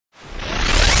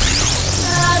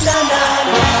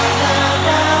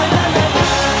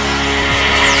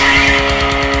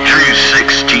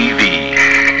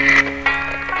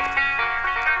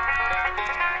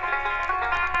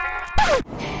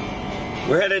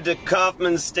headed to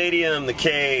Kauffman Stadium, the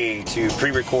K, to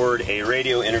pre-record a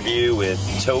radio interview with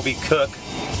Toby Cook.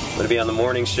 I'm going to be on the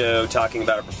morning show talking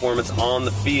about a performance on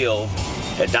the field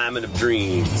at Diamond of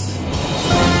Dreams.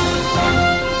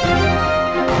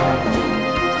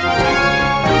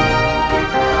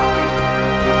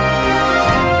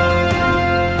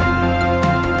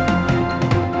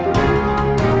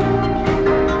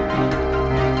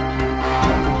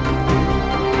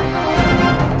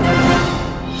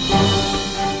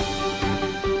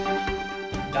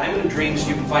 Diamond of Dreams,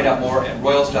 you can find out more at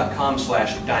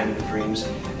royals.com/Diamond of Dreams.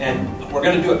 And we're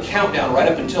going to do a countdown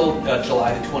right up until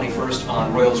July the 21st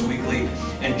on Royals Weekly.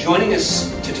 And joining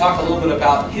us to talk a little bit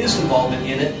about his involvement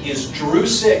in it is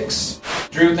Drew6.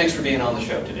 Drew, thanks for being on the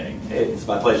show today. Hey, it's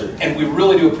my pleasure. And we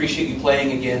really do appreciate you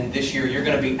playing again this year. You're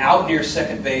going to be out near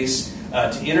second base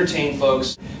to entertain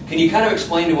folks. Can you kind of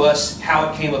explain to us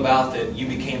how it came about that you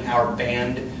became our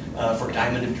band for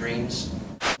Diamond of Dreams?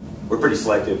 We're pretty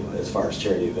selective as far as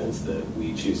charity events that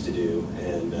we choose to do,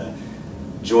 and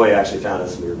Joy actually found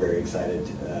us and we were very excited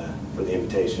for the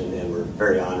invitation, and we're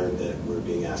very honored that we're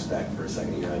being asked back for a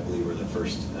second year. I believe we're the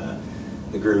first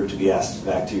the group to be asked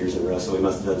back 2 years in a row, so we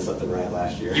must have done something right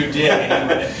last year. You did,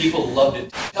 and people loved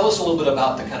it. Tell us a little bit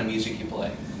about the kind of music you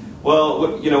play.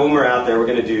 Well, you know, when we're out there, we're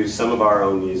going to do some of our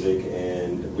own music,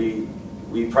 and we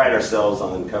pride ourselves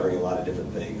on covering a lot of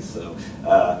different things. So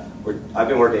I've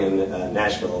been working in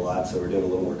Nashville a lot, so we're doing a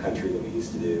little more country than we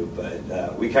used to do.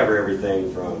 But we cover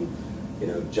everything from, you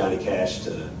know, Johnny Cash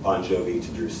to Bon Jovi to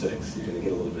Drew6. You're going to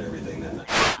get a little bit of everything that night.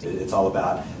 It's all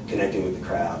about connecting with the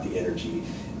crowd, the energy,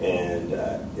 and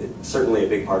it's certainly a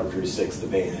big part of Drew6, the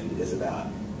band, is about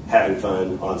having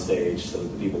fun on stage, so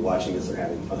the people watching us are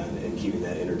having fun and keeping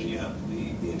that energy up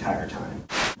the entire time.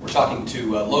 We're talking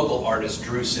to local artist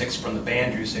Drew6 from the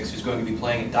band Drew6, who's going to be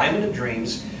playing at Diamond of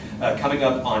Dreams coming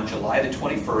up on July the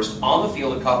 21st on the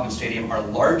field at Kauffman Stadium, our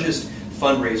largest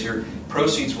fundraiser.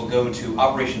 Proceeds will go to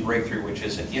Operation Breakthrough, which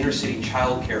is an inner-city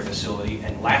child care facility,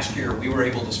 and last year we were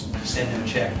able to send them a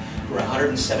check for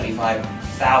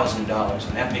 $175,000,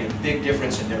 and that made a big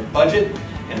difference in their budget,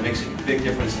 and it makes a big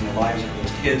difference in the lives of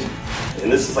those kids.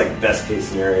 And this is like best case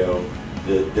scenario.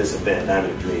 This event,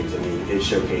 Diamond of Dreams, I mean, it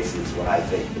showcases what I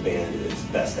think the band is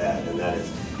best at, and that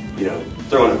is, you know,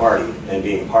 throwing a party and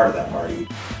being a part of that party.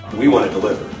 We want to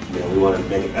deliver. You know, we want to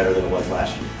make it better than it was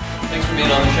last year. Thanks for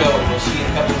being on the show, and we'll see you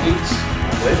in a couple of weeks. My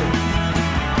pleasure.